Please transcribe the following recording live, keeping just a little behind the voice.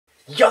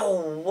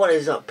Yo, what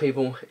is up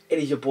people? It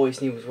is your boy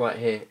Sneebles right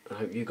here. I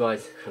hope you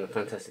guys had a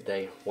fantastic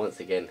day once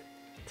again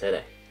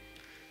today.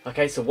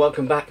 Okay, so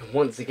welcome back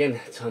once again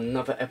to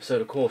another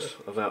episode, of course,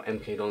 of our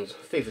MK Dons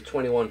FIFA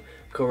 21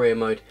 career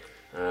mode.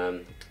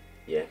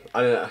 Yeah,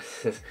 I don't know,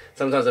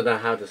 sometimes I don't know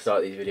how to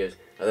start these videos.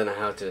 I don't know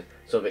how to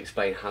sort of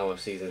explain how our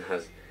season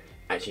has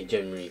actually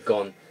generally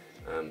gone.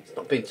 It's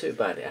not been too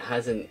bad. It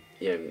hasn't,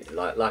 you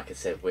know, like I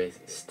said, we're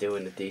still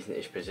in a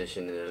decentish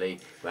position in the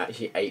league. We're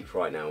actually 8th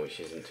right now, which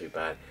isn't too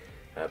bad.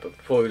 But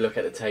before we look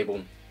at the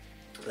table,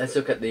 let's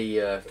look at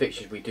the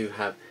fixtures we do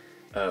have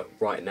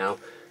right now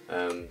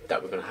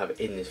that we're going to have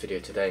in this video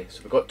today.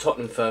 So we've got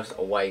Tottenham first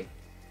away.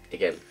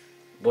 Again,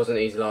 wasn't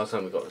easy last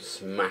time. We got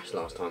smashed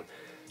last time,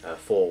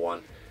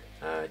 4-1.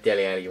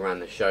 Dele Alli ran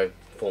the show,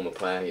 former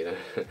player, you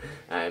know,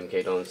 at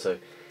MK Dons. So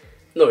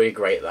not really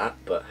great at that,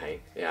 but hey,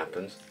 it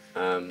happens.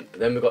 Then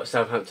we've got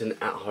Southampton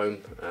at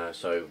home.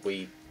 So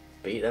we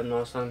beat them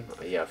last time.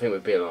 Yeah, I think we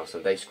beat them last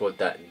time. They scored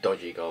that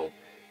dodgy goal.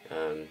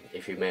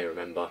 If you may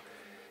remember.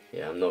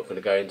 Yeah, I'm not going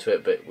to go into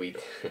it, but we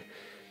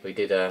we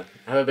did have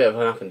a bit of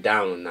an up and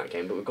down on that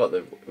game, but we got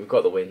the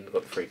win, we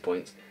got the 3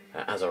 points,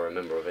 as I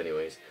remember of,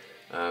 anyways.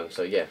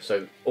 So yeah,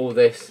 so all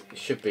this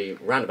should be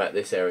round about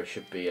this area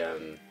should be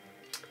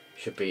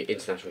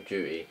international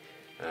duty,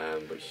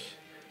 which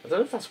I don't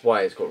know if that's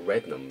why it's got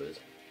red numbers.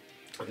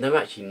 I've never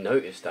actually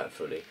noticed that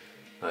fully.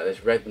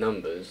 There's red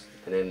numbers,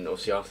 and then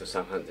obviously after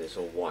Southampton it's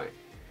all white.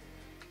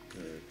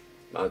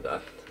 I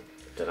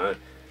don't know.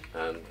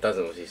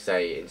 Doesn't obviously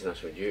say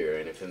international duty or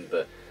anything,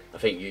 but I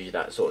think usually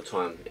that sort of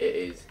time it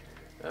is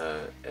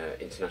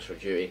international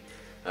duty.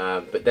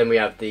 But then we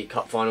have the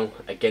cup final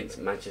against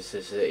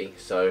Manchester City,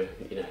 so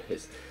you know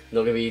it's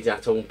not going to be easy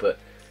at all. But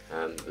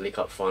the League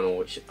Cup final,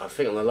 which I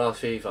think on the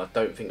last FIFA, I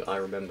don't think I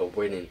remember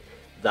winning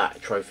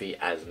that trophy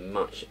as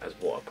much as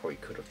what I probably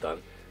could have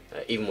done.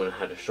 Even when I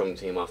had a strong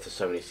team after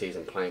so many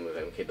seasons playing with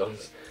MK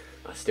Dons,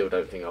 I still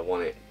don't think I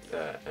won it.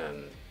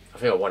 I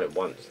think I won it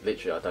once.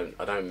 Literally,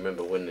 I don't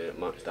remember winning it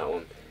much, that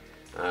one.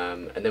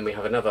 And then we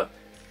have another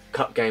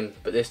cup game,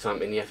 but this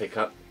time in the FA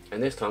Cup,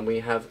 and this time we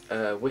have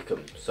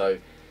Wickham. So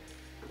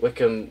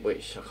Wickham,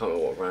 which I can't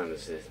remember what round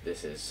this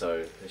is.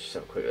 So let's just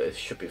have a quick look. This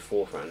should be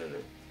 4th round, isn't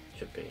it?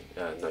 Should be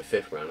no,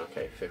 5th round.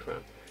 Okay, 5th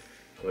round.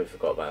 Probably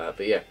forgot about that,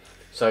 but yeah.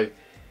 So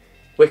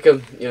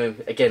Wickham, you know,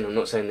 again, I'm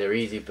not saying they're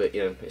easy, but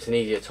you know, it's an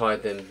easier tie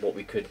than what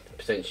we could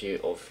potentially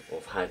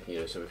have had.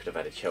 You know, so we could have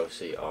had a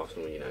Chelsea,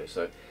 Arsenal, you know.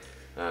 So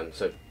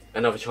so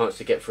another chance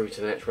to get through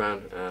to the next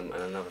round, and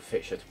another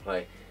fixture to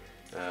play,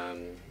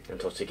 and to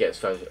obviously get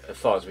as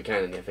far as we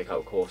can in the FA Cup,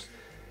 of course.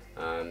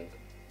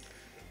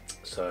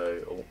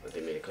 So, oh, I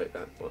didn't mean to click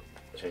that. What?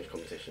 Change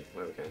competition.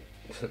 Where we go?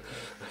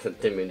 I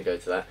didn't mean to go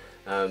to that.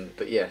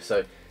 But yeah,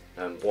 so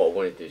what I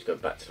wanted to do is go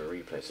back to the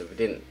replay. So we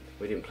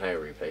didn't play a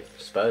replay.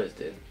 Spurs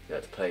did. They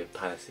had to play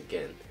Palace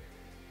again.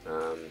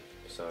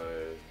 So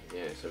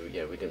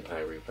yeah, we didn't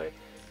play a replay.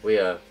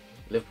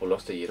 Liverpool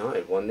lost to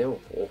United 1-0.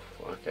 Oh,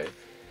 okay.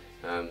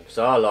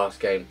 So our last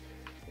game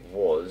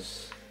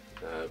was,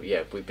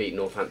 yeah, we beat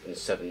Northampton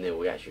 7-0.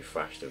 We actually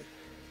thrashed them.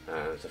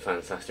 It's a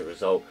fantastic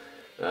result.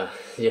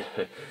 Yeah,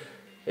 it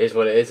is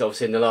what it is.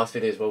 Obviously in the last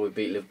video as well, we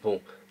beat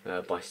Liverpool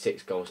by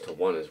 6 goals to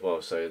 1 as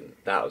well. So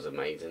that was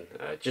amazing.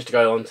 Just to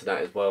go on to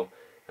that as well.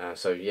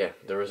 So yeah,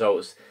 the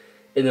results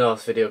in the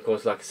last video, of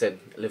course, like I said,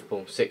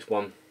 Liverpool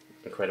 6-1.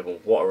 Incredible.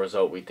 What a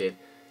result we did.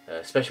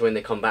 Especially when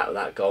they come back with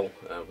that goal.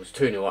 It was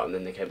 2-0 up and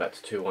then they came back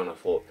to 2-1. I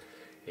thought,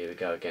 here we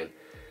go again.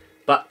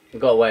 But we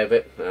got away with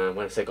it.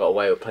 When I say got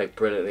away, we played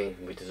brilliantly.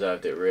 We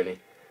deserved it, really.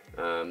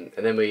 And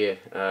then we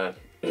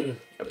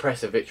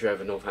impressive victory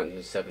over Northampton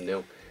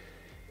 7-0.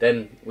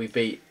 Then we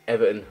beat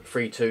Everton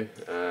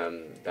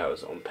 3-2. That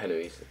was on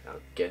penalties, I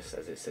guess,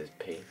 as it says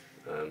P.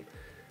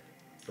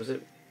 Was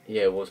it?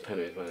 Yeah, it was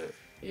penalties, wasn't it?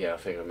 Yeah, I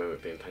think I remember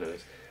it being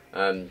penalties.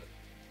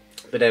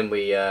 But then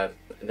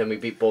we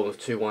beat Bournemouth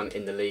 2-1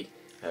 in the league,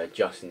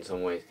 just in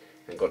some ways,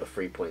 and got the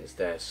 3 points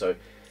there. So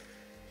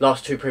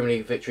last 2 Premier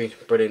League victories,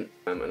 brilliant,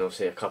 and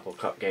obviously a couple of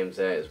cup games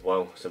there as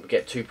well. So we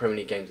get 2 Premier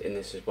League games in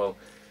this as well,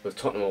 with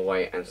Tottenham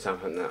away and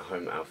Southampton at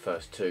home, our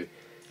first 2.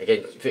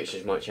 Again,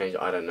 fixtures might change,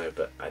 I don't know,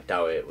 but I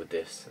doubt it with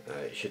this.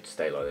 It should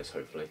stay like this,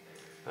 hopefully.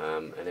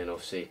 And then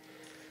obviously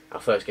our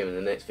first game in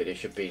the next video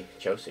should be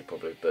Chelsea,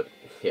 probably. But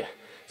yeah,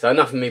 so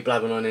enough of me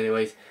blabbing on,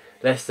 anyways.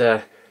 Let's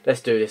do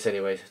this,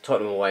 anyways.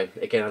 Tottenham away.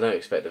 Again, I don't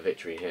expect a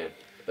victory here,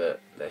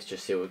 but let's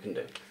just see what we can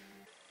do.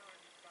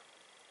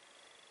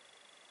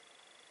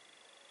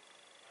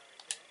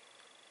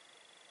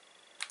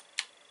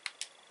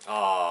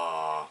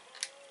 Ah.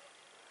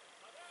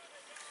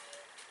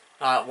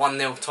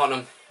 1-0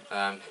 Tottenham.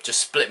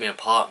 Just split me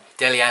apart.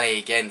 Dele Alli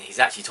again. He's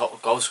actually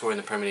top goal scorer in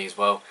the Premier League as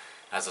well,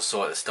 as I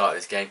saw at the start of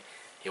this game.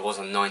 He was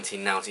on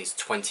 19, now it's his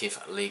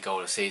 20th league goal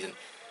of the season.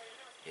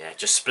 Yeah,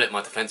 just split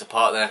my defence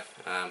apart there.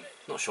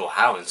 Not sure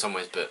how in some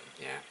ways, but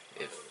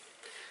yeah,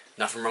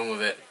 nothing wrong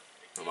with it.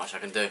 Not much I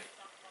can do.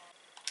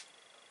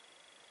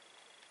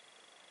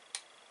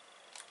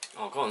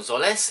 Oh, go on,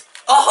 Zoles.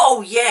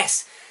 Oh,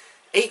 yes!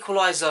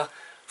 Equaliser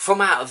from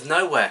out of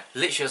nowhere.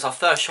 Literally, as our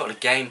first shot of the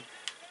game.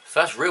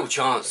 First real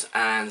chance,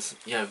 and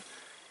you know,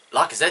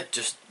 like I said,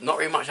 just not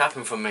really much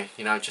happened from me.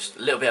 You know, just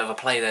a little bit of a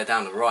play there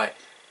down the right,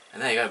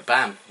 and there you go,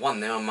 bam,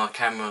 1-0 on my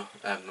camera.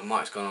 My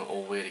mic's gone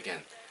all weird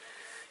again.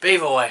 But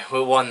either way, we're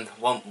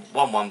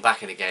 1-1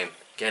 back in the game.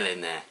 Get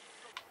in there.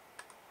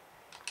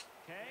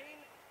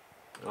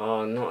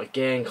 Oh, not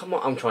again! Come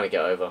on, I'm trying to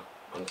get over.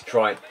 I'm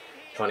trying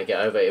to get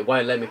over. It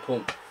won't let me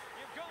pull.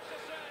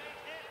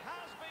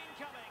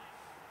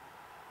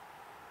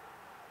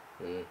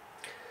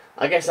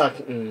 I guess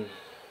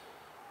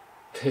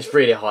it's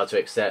really hard to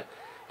accept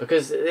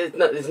because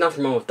there's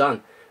nothing wrong with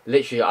done.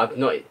 Literally, I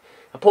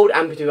pulled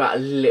Ampadu out a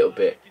little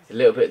bit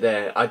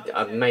there.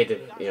 I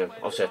made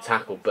obviously a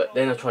tackle, but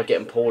then I tried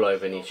getting Paul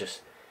over, and he's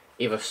just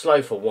either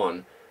slow for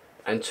one,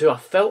 and two, I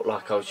felt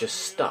like I was just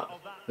stuck.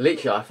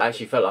 Literally, I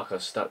actually felt like I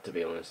was stuck, to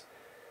be honest.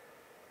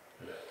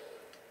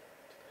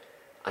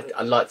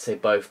 I'd like to say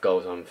both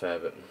goals are unfair,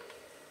 but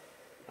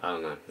I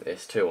don't know.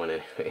 It's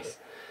 2-1 anyways.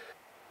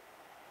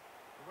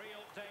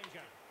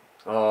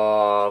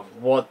 Oh,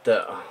 what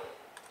the...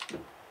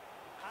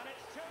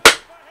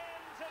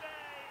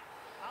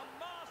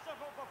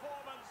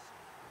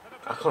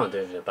 I can't do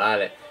anything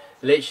about it.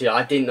 Literally,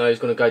 I didn't know he was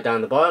going to go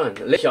down the byline.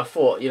 Literally, I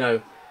thought,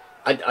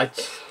 I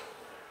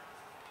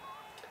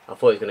thought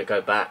he was going to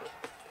go back.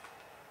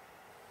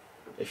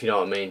 If you know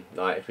what I mean.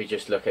 Like, if we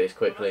just look at this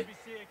quickly.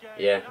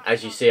 Yeah,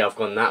 as you see, I've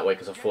gone that way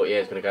because I thought, yeah,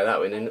 it's going to go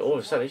that way. And then all of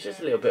a sudden, it's just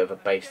a little bit of a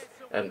a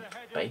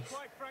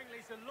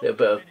little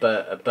bit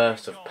of a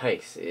burst of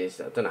pace. It is,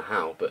 I don't know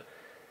how, but...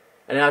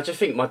 And I just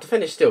think my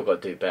defender's still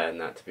got to do better than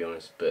that, to be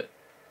honest. But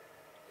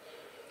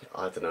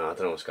I don't know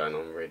what's going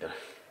on, really.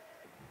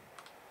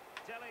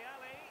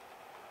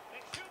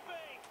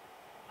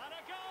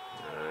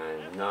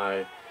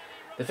 No.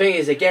 The thing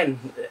is,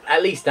 again,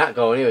 at least that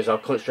goal, anyways, I'll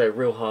concentrate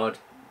real hard.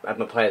 Have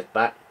my players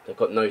back. They've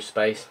got no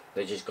space.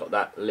 They just got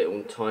that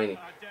little tiny,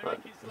 like,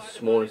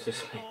 smallest of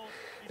space.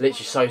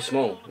 Literally so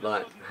small.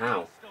 Like,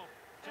 how?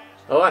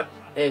 Alright,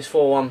 here's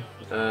 4-1.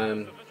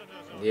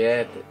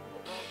 Yeah.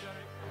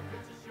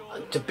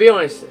 To be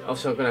honest,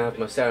 obviously I'm going to have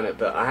my say on it,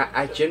 but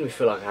I genuinely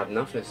feel like I have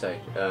nothing to say.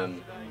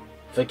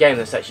 For a game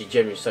that's actually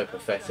genuinely so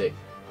pathetic.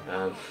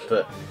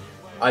 But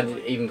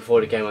even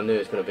before the game, I knew it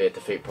was going to be a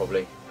defeat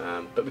probably.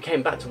 But we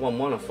came back to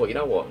 1-1. I thought, you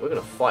know what, we're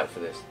going to fight for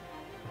this.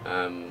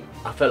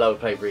 I felt like we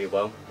played really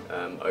well.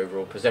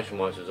 Overall,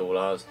 possession-wise was all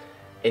ours.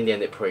 In the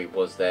end, it probably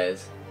was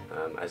theirs,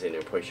 as in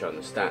it probably showing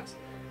the stats.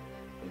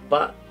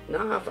 But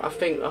no, I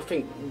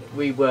think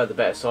we were the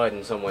better side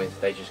in some ways.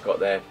 They just got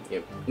there.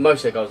 Most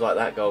of their goals, like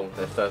that goal,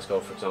 their first goal,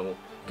 for example,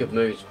 good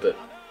moves. But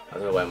I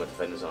don't know where my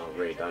defenders are. I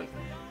really don't.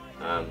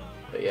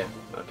 But yeah,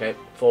 okay,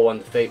 4-1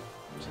 defeat.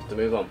 Just have to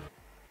move on.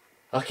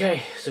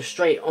 Okay, so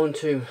straight on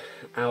to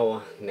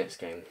our next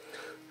game.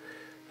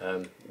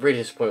 Really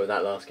disappointed with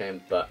that last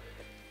game, but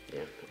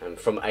yeah, and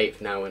from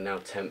 8th now we're now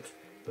 10th,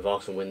 with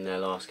Arsenal winning their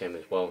last game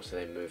as well, so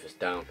they move us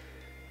down.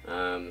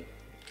 I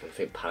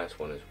think Palace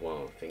won as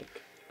well, I think.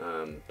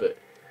 But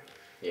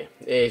yeah,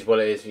 it is what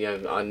it is.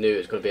 I knew it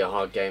was going to be a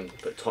hard game,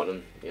 but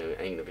Tottenham, ain't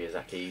going to be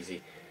exactly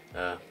easy.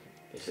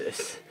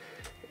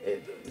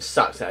 It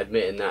sucks at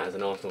admitting that as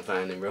an Arsenal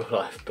fan in real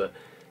life, but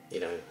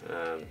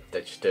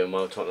they're just doing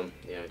well. Tottenham,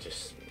 they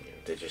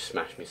just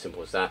smashed me,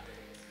 simple as that.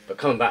 But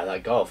coming back to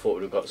that goal, I thought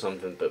we'd have got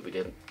something, but we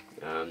didn't.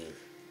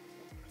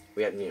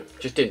 We had,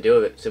 just didn't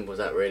deal with it, simple as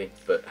that, really.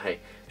 But hey,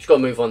 we've just got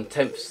to move on.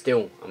 10th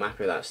still, I'm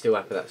happy with that. Still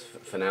happy with that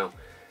for now.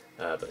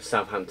 But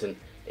Southampton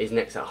is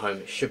next at home.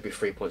 It should be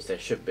 3 points there,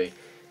 should be.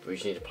 But we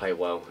just need to play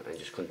well and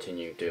just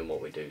continue doing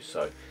what we do.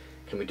 So,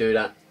 can we do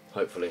that?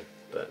 Hopefully.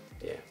 But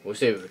yeah, we'll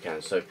see if we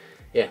can. So,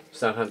 yeah,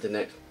 Southampton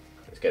next.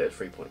 Let's get those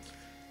 3 points.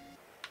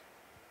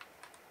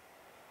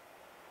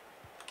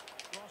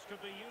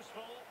 Could be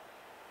useful.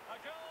 A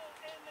goal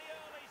in the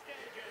early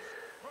stages.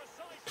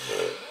 Precisely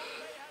what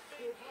they have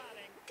been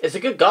planning. It's a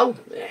good goal.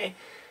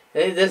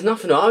 There's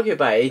nothing to argue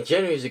about it. It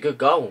genuinely is a good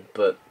goal,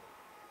 but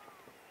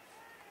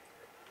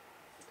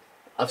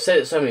I've said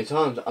it so many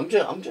times. I'm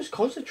just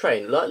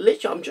concentrating. Like,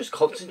 literally, I'm just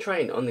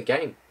concentrating on the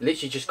game.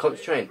 Literally, just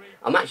concentrating.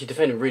 I'm actually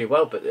defending really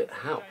well, but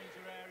how?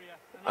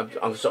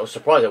 I'm sort of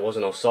surprised it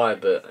wasn't offside,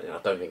 but I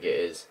don't think it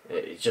is.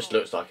 It just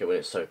looks like it when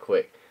it's so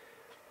quick.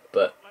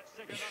 But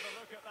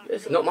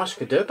there's not much I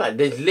could do about it.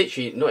 There's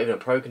literally not even a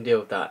pro can deal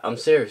with that. I'm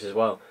serious as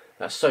well.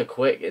 That's so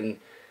quick, and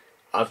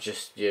I've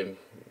just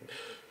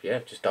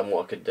just done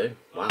what I could do.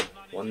 Wow,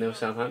 1-0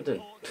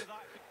 Southampton.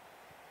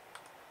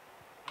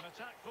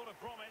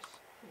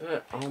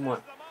 Oh my!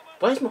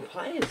 Where's my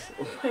players?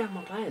 Where are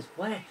my players?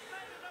 Where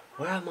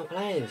are my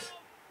players?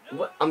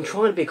 I'm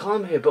trying to be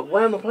calm here, but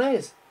where are my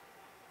players?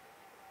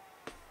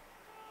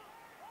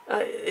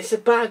 It's a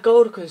bad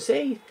goal to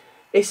concede.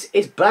 It's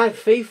bad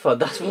FIFA.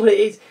 That's what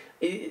it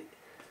is.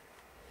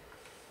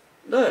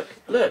 Look,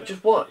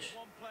 just watch.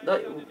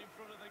 Like,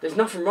 there's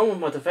nothing wrong with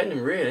my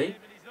defending, really.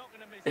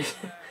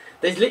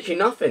 There's literally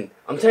nothing.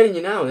 I'm telling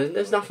you now,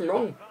 there's nothing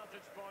wrong.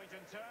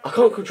 I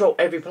can't control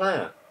every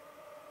player.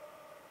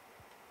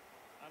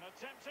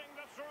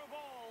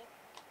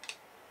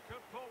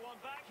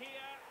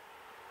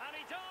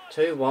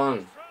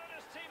 2-1.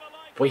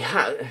 We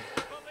had...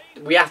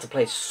 we have to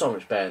play so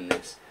much better than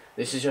this.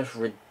 This is just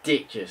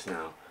ridiculous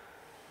now.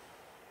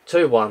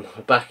 2-1,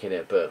 we're back in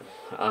it, but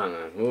I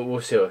don't know.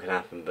 We'll see what can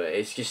happen. But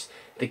it's just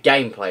the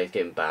gameplay is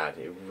getting bad.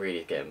 It really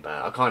is getting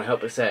bad. I can't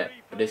help but say it,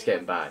 but it's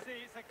getting bad.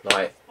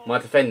 Like my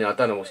defending, I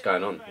don't know what's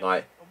going on.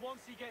 Like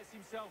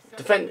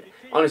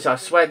honestly, I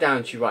swear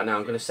down to you right now.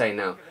 I'm gonna say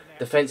now,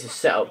 defense is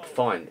set up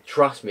fine.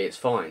 Trust me, it's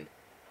fine.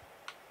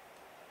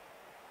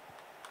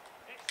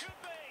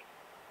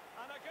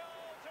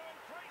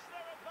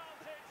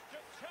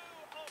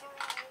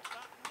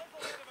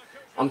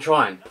 I'm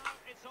trying.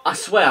 I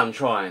swear I'm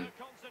trying.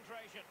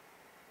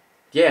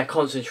 Yeah,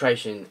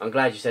 concentration. I'm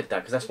glad you said that,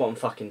 because that's what I'm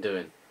fucking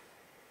doing.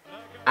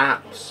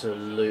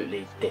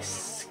 Absolutely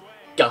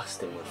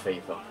disgusting with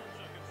FIFA.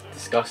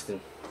 Disgusting.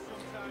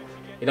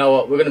 You know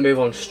what? We're going to move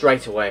on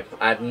straight away.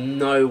 I have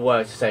no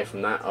words to say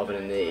from that other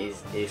than it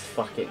is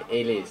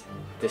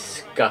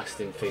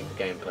disgusting FIFA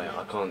gameplay.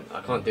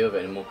 I can't deal with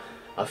it anymore.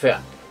 I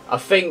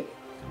think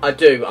I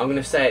do. I'm going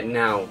to say it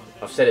now.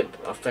 I've said it.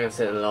 I think I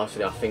said it in the last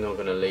video. I think I'm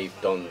going to leave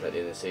Dons at the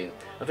end of the season.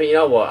 I think, you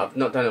know what? I've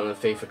not done it on the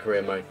FIFA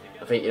career mode.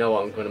 I think, you know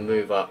what? I'm going to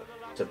move up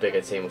to a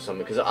bigger team or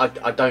something, because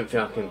I don't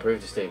think I can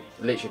improve this team.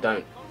 Literally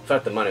don't. If I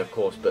had the money, of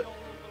course, but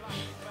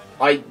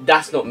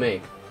that's not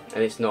me,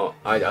 and it's not.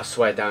 I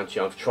swear down to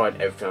you. I've tried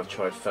everything. I've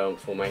tried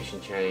formation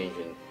change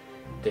and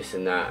this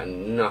and that,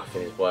 and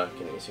nothing is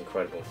working. It's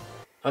incredible.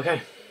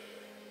 Okay.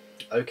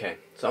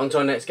 So on to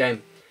our next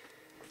game.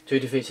 2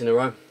 defeats in a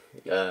row.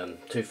 2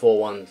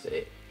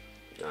 4-1s.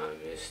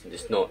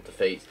 It's not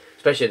defeats,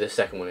 especially the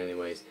second one,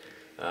 anyways.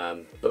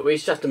 But we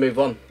just have to move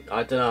on.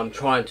 I don't know. I'm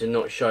trying to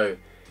not show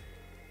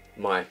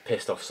my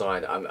pissed off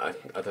side. I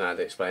don't know how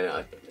to explain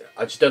it.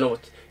 I just don't know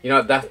what. You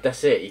know,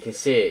 that's it. You can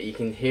see it. You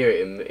can hear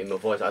it in my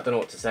voice. I don't know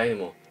what to say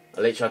anymore.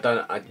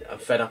 I'm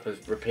fed up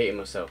of repeating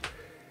myself.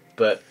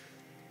 But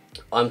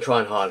I'm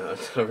trying hard.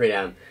 I really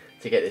am,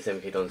 to get this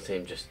MK Dons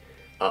team just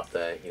up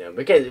there. You know,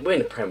 we're in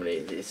the Premier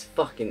League.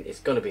 It's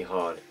gonna be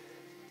hard.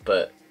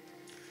 But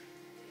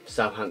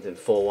Southampton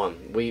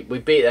 4-1. We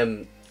beat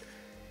them.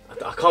 I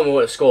can't remember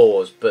what the score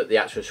was, but the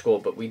actual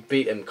score. But we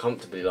beat them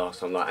comfortably last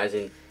time. Like, as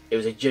in, it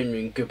was a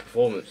genuine good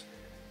performance.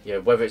 You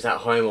know, whether it's at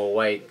home or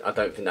away, I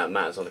don't think that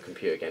matters on a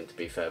computer game, to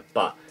be fair.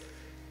 But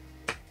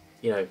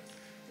you know,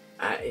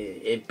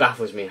 it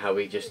baffles me how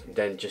we just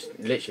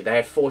literally, they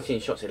had 14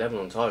 shots, 11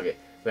 on target.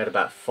 We had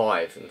about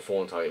 5 and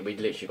 4 on target. We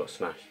literally got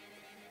smashed.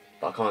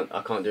 But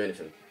I can't do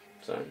anything.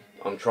 So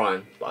I'm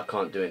trying, but I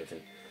can't do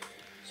anything.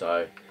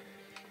 So,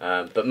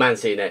 but Man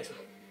City next.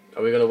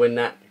 Are we gonna win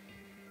that?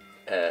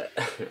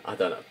 I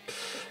don't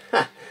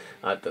know.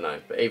 I don't know.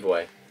 But either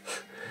way,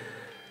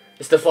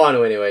 it's the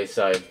final anyway.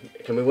 So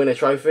can we win a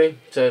trophy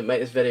to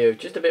make this video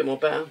just a bit more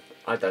better?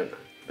 I don't know.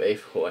 But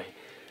either way,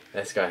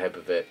 let's go ahead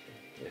with it.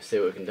 Let's see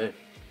what we can do.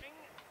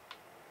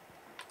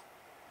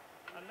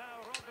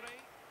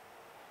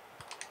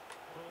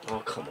 Oh,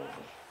 come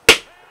on.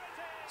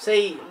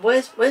 See,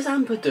 where's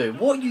Ampadu?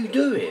 What are you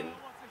doing?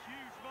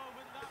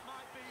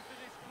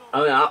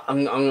 I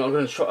mean, I'm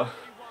going to try.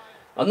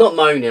 I'm not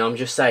moaning. I'm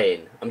just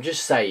saying.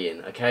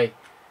 Okay.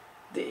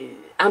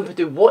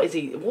 Ampadu, what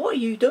are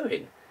you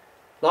doing?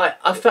 Like,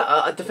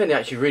 I defended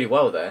actually really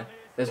well there.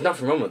 There's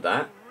nothing wrong with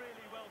that.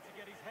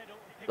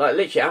 Like,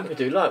 literally,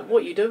 Ampadu, like,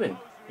 what are you doing?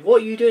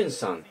 What are you doing,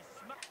 son?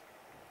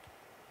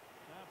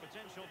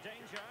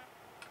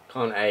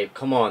 Come on, Abe.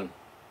 Come on.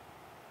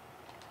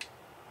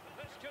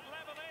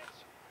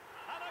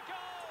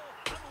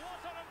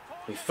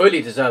 We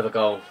fully deserve a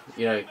goal.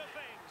 You know,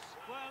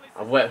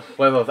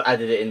 whether I've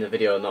added it in the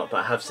video or not, but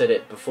I have said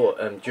it before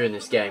during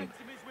this game.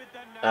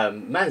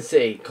 Man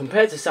City,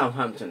 compared to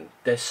Southampton,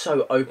 they're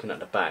so open at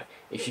the back.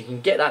 If you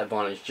can get that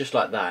advantage just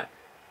like that,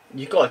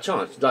 you've got a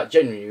chance. Like,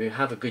 genuinely, you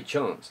have a good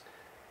chance.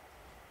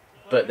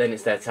 But then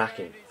it's their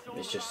attacking.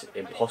 It's just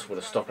impossible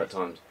to stop at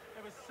times.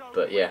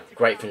 But yeah,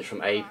 great finish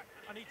from Abe.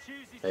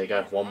 There you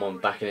go,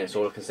 1-1 back in it. That's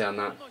all I can say on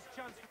that.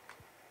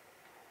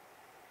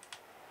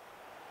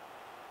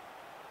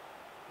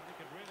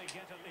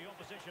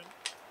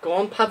 Go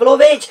on,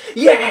 Pavlovic!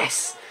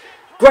 Yes!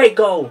 Great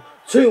goal!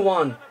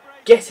 2-1.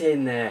 Get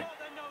in there.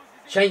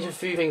 Change a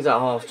few things at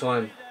half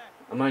time.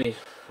 I'm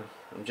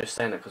just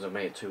saying that because I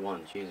made it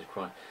 2-1. Jesus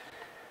Christ.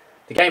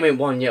 The game ain't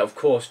won yet, of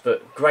course,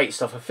 but great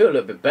stuff. I feel a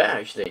little bit better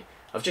actually.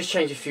 I've just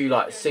changed a few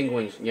like single,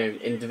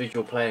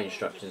 individual player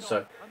instructions.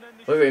 So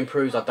whether it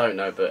improves, I don't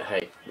know. But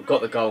hey, we've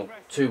got the goal.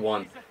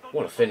 2-1.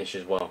 What a finish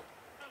as well.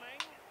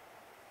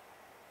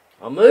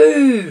 I'll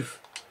move.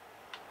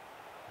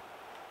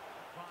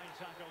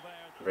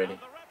 Really?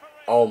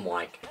 Oh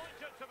my.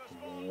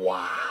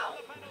 Wow.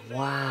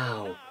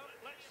 Wow.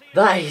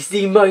 That is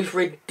the most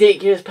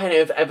ridiculous penalty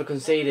I've ever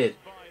conceded.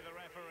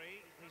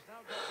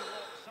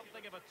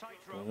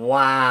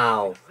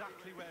 Wow.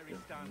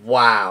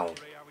 Wow.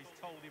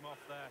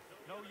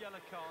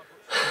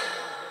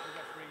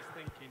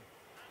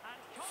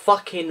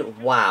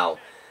 Fucking wow.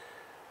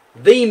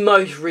 The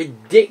most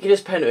ridiculous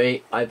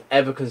penalty I've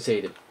ever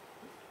conceded.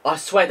 I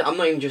swear that I'm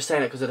not even just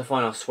saying it because of the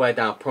final. I swear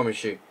down, I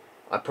promise you.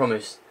 I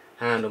promise.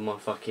 Hand on my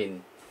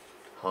fucking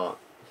heart.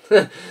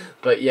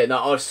 But yeah,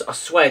 no, I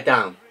swear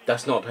down.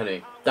 That's not a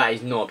penalty. That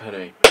is not a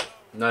penalty.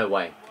 No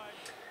way.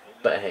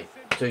 But hey,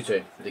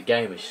 2-2. The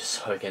game is just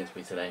so against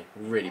me today.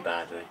 Really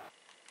badly.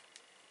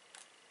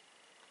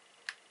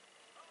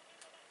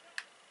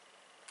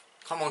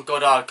 Come on,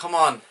 Goddard. Come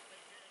on.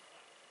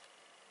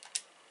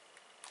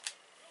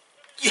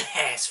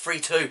 Yes,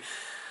 3-2.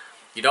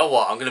 You know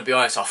what? I'm going to be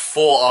honest. I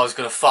thought I was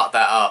going to fuck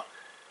that up.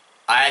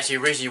 I actually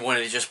originally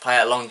wanted to just play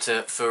it along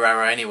to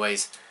Ferreira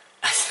anyways.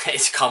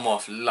 It's come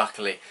off,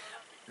 luckily.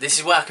 This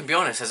is where I can be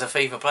honest, as a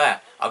FIFA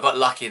player. I got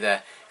lucky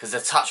there, because the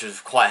touch was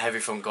quite heavy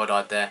from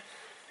Goddard there.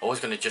 I was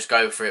going to just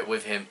go for it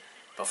with him.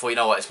 But I thought, you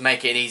know what, let's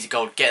make it an easy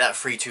goal, get that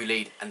 3-2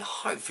 lead, and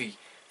hopefully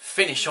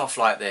finish off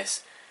like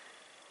this.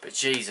 But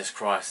Jesus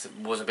Christ,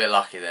 was a bit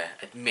lucky there,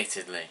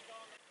 admittedly.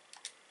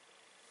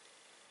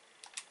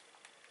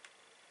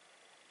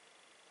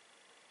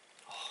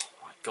 Oh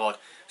my God,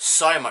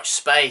 so much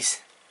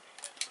space.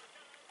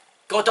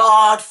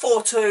 Goddard,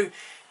 4-2.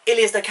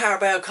 Ilias the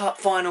Carabao Cup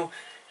final.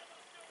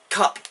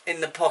 Cup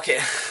in the pocket.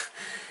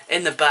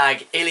 In the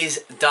bag. Ilias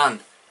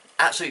done.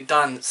 Absolute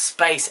done.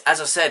 Space,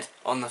 as I said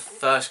on the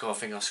first goal I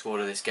think I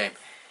scored of this game.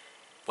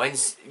 When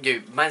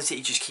Man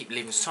City just keep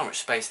leaving so much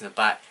space in the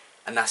back,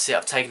 and that's it.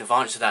 I've taken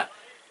advantage of that.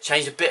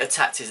 Changed a bit of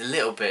tactics, a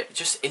little bit.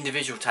 Just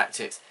individual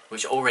tactics,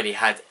 which I already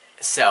had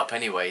set up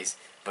anyways.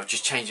 But I've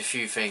just changed a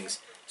few things.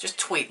 Just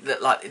tweak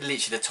that, like literally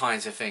the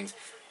tiniest of things.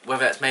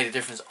 Whether that's made a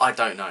difference, I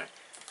don't know.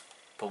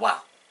 But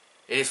wow,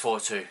 it is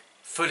 4-2.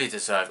 Fully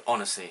deserved,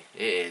 honestly,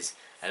 it is.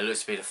 And it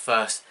looks to be the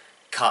first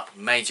cup,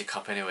 major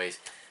cup anyways,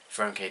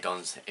 for MK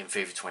Dons in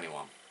FIFA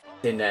 21.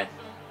 In there,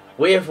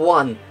 we have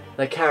won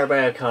the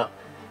Carabao Cup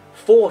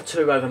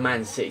 4-2 over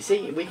Man City.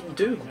 See, we can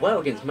do well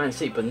against Man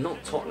City, but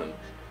not Tottenham.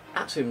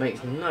 Absolutely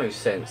makes no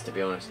sense, to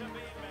be honest.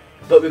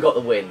 But we got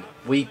the win.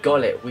 We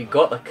got it. We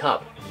got the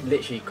cup.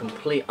 Literally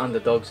complete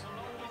underdogs.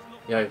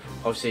 You know,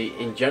 obviously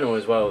in general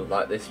as well,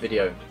 like this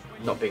video,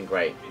 not been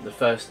great. The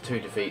first 2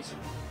 defeats,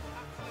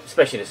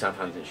 especially the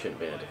Southampton, shouldn't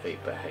have been a defeat,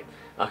 but hey,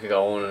 I could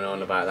go on and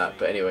on about that.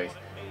 But anyways,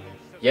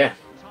 yeah,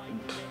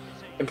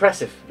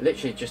 impressive.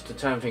 Literally just to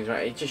turn things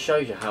around. It just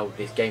shows you how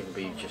this game can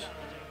be just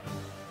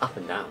up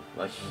and down.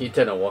 Like, you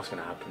don't know what's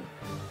going to happen.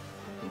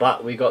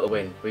 But we got the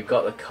win. We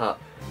got the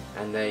cup.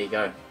 And there you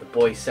go. The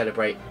boys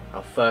celebrate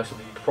our first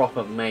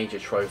proper major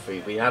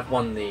trophy. We have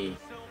won the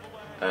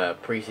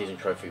pre-season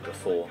trophy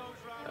before.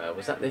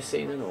 Was that this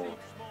season or...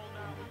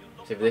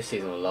 See, this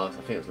season or last?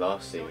 I think it was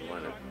last season,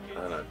 wasn't it?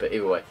 I don't know. But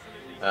either way,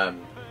 but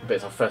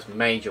it's our first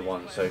major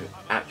one. So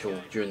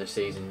actual during the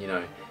season, you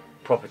know,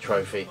 proper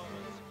trophy,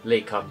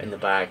 League Cup in the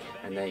bag,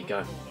 and there you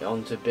go.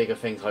 On to bigger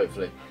things,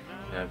 hopefully.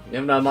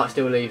 Even though I might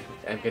still leave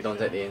MK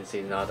Dons at the end of the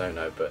season, I don't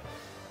know. But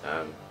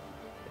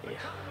yeah,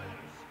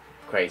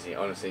 crazy.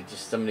 Honestly,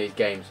 just some of these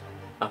games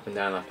up and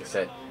down, like I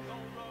said.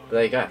 But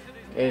there you go.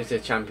 Here's the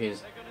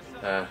champions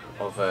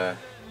of yeah,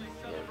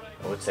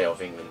 I would say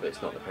of England, but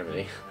it's not the Premier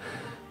League.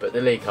 But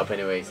the League Cup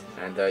anyways,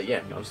 and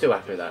yeah, I'm still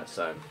happy with that,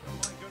 so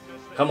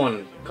come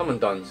on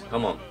Dons,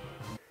 come on.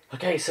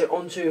 Okay, so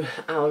on to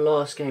our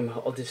last game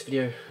of this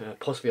video,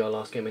 possibly our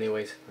last game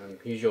anyways.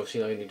 Usually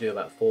obviously I only do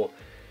about 4,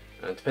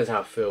 depends how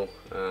I feel,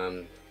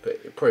 but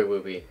it probably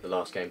will be the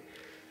last game.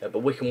 But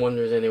Wycombe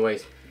Wanderers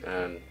anyways,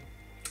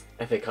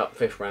 FA Cup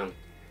 5th round,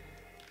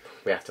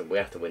 we have to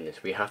win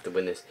this, we have to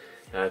win this.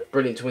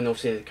 Brilliant to win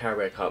obviously the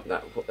Carabao Cup,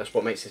 that's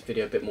what makes this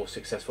video a bit more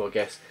successful, I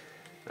guess.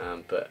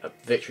 But a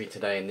victory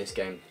today in this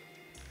game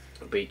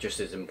would be just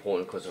as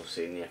important, because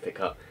obviously in the FA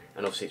Cup,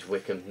 and obviously it's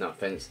Wycombe, no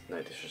offence,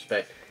 no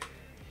disrespect,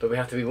 but we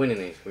have to be winning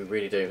these, we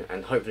really do,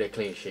 and hopefully a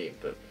clean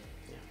sheet, but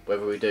yeah,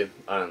 whether we do,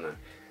 I don't know.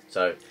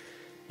 So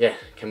yeah,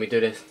 can we do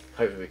this?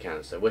 Hopefully we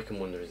can. So Wycombe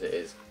Wanderers it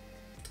is,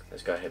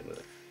 let's go ahead with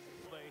it.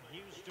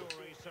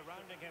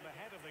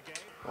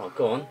 Oh,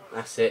 go on,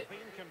 that's it,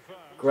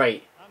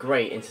 great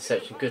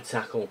interception, good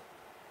tackle,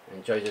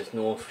 and Joseph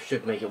North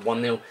should make it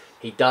 1-0,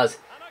 he does.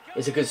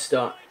 It's a good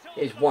start.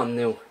 It's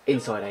 1-0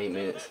 inside 8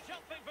 minutes.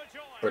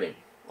 Brilliant.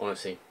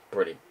 Honestly,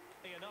 brilliant.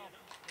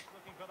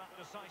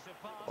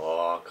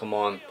 Oh, come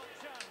on.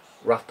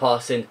 Rough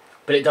passing,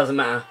 but it doesn't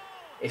matter.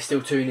 It's still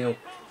 2-0.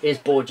 Here's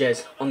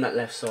Borges on that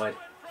left side.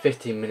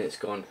 15 minutes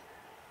gone.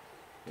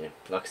 Yeah,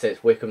 like I said,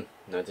 it's Wycombe.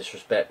 No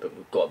disrespect, but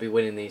we've got to be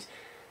winning these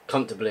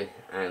comfortably,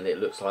 and it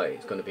looks like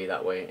it's going to be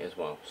that way as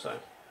well. So,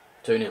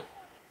 2-0.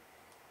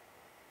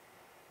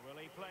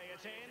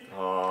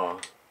 Oh.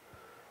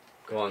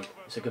 Go on,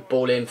 it's a good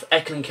ball in for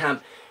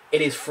Eckenkamp.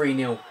 It is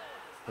 3-0.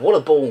 What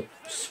a ball.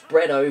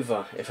 Spread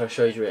over, if I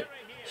showed you it.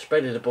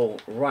 Spreaded the ball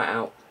right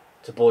out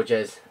to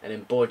Borges. And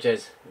then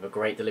Borges, with a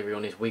great delivery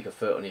on his weaker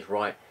foot on his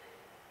right,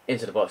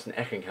 into the box. And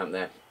Eckenkamp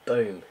there.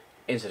 Boom.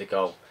 Into the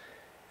goal.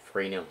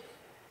 3-0.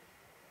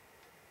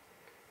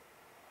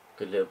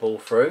 Good little ball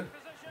through.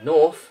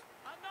 North.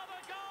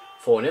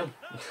 4-0.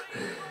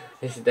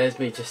 There's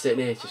me just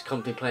sitting here, just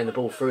comfortably playing the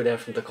ball through there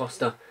from Da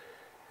Costa.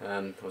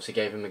 Obviously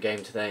gave him a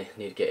game today,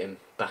 need to get him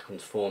back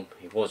onto form.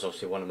 He was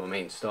obviously one of my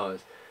main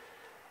stars,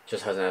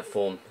 just hasn't had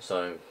form,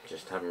 so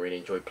just haven't really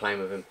enjoyed playing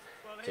with him.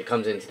 So he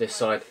comes into this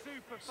side,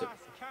 so,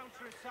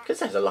 because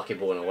there's a lucky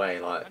ball in a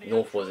way, like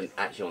North wasn't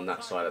actually on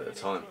that side at the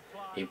time,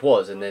 he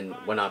was, and then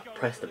when I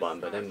pressed the button,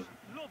 but then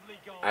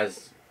I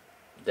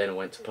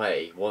went to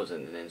play, he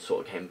wasn't, and then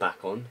sort of came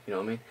back on. You know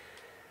what I mean?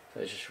 So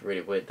it's just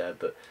really weird there,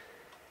 but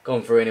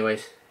gone through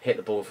anyways. Hit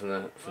the ball from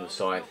the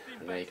side,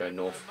 and there you go.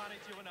 North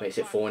makes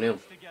it 4-0.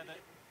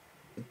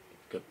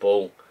 Good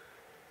ball.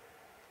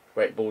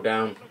 Great ball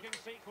down.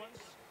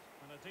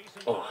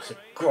 Oh, it's a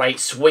great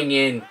swing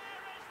in.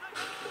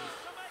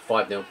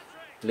 5-0.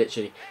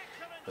 Literally.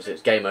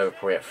 It's game over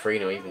probably at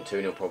 3-0, even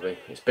 2-0 probably.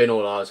 It's been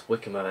all ours.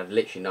 Wickham have had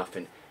literally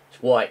nothing.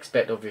 It's what I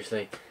expect,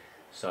 obviously.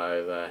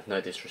 So,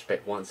 no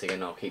disrespect once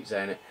again, I'll keep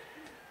saying it.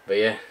 But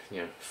yeah,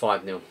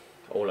 5-0.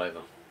 All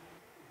over.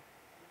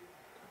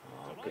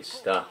 Oh, good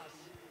stuff.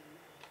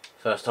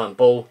 First time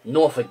ball.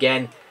 North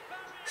again.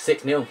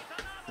 6-0.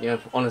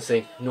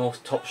 Honestly,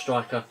 North top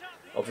striker.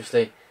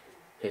 Obviously,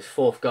 his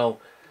 4th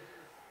goal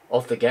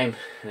of the game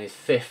and his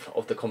 5th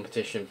of the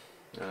competition.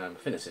 I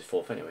think it's his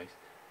 4th anyways.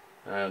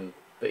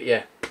 But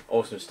yeah,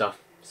 awesome stuff.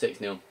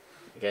 6-0.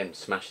 Again,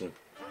 smashing.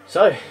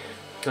 So,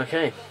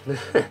 okay.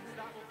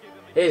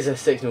 Here's a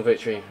 6-0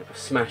 victory.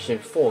 Smashing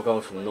 4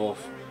 goals from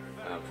North.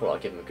 Thought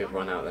I'd give him a good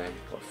run out there.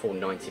 Got full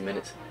 90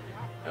 minutes.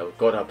 We've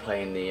got to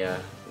play in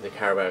the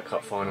Carabao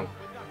Cup final.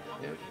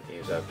 He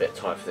was a bit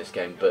tight for this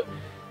game, but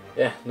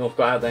yeah, North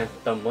got out there,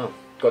 done well.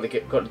 Got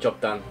the job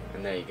done,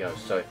 and there you go.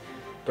 So,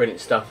 brilliant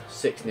stuff.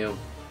 6-0.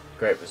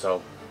 Great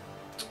result.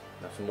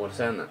 Nothing more to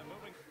say on that.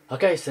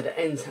 Okay, so that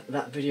ends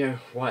that video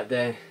right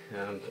there.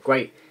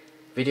 Great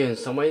video in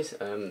some ways.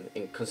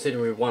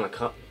 Considering we won a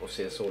cup,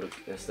 obviously that's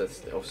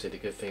obviously the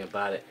good thing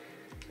about it.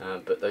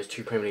 But those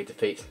 2 Premier League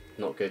defeats,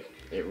 not good.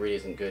 It really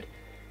isn't good.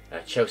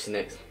 Chelsea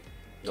next,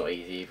 not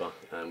easy either.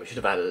 We should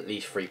have had at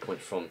least 3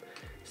 points from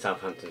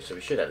Southampton, so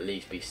we should at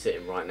least be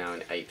sitting right now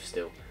in 8th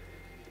still.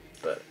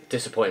 But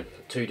disappointing,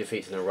 2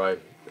 defeats in a row.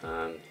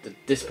 The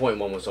disappointing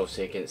one was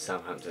obviously against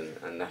Southampton,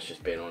 and that's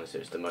just being honest. It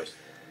was the most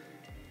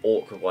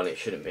awkward one. It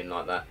shouldn't have been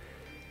like that,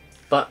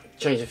 but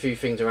changed a few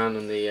things around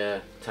on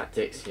the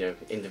tactics,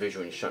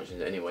 individual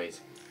instructions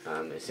anyways.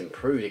 It's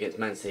improved against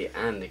Man City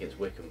and against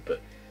Wickham,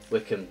 but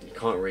Wickham, you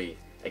can't really,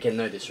 again,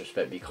 no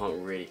disrespect, but you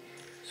can't really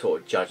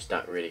sort of judge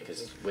that really,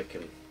 because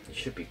Wickham, you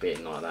should be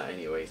beaten like that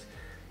anyways,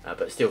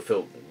 but still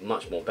feel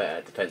much more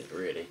better defence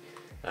really.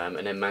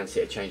 And then Man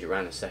City changed it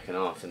around in the second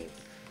half, and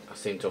I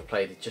seem to have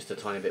played just a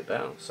tiny bit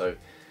better. So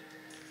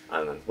I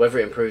don't know whether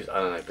it improves. I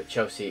don't know. But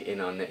Chelsea in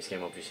our next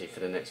game, obviously, for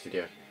the next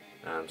video.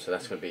 So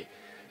that's going to be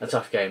a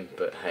tough game.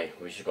 But hey,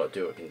 we just got to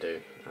do what we can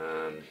do.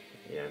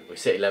 We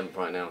sit 11th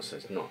right now, so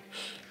it's not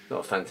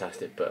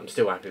fantastic, but I'm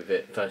still happy with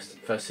it.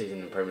 First season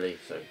in the Premier League,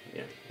 so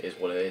it is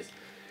what it is.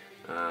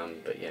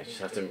 But yeah, just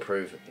have to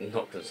improve,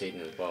 not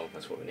conceding as well.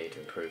 That's what we need to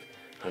improve,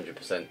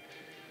 100%.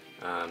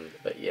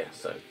 But yeah,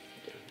 so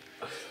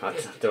I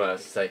don't know what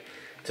else to say.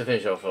 To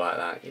finish off like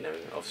that,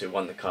 obviously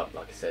won the cup,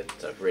 like I said,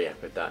 so really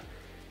happy with that.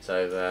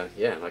 So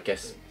yeah, I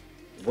guess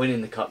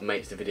winning the cup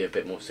makes the video a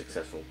bit more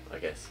successful, I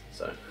guess.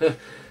 So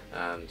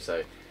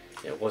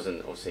it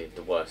wasn't obviously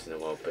the worst in the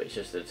world, but it's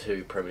just the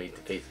 2 Premier League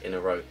defeats in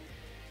a row.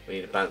 We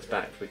need to bounce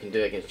back. If we can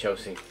do it against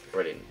Chelsea,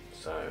 brilliant.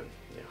 So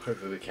yeah,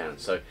 hopefully we can.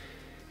 So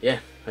yeah,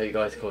 hope you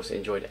guys of course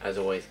enjoyed it as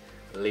always.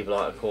 Leave a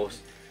like, of course,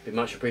 be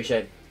much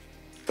appreciated,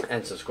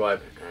 and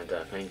subscribe. And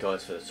thank you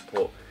guys for the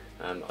support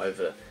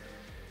over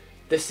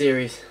this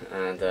series,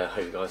 and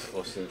hope you guys of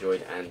course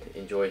enjoyed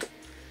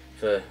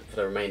for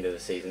the remainder of the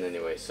season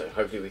anyway. So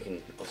hopefully we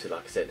can, obviously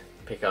like I said,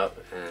 pick up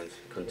and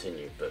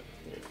continue, but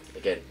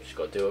again, just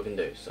got to do what we can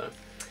do. So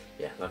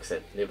yeah, like I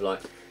said, leave a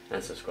like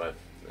and subscribe.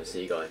 I'll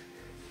see you guys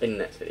in the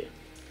next video.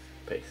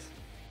 Peace.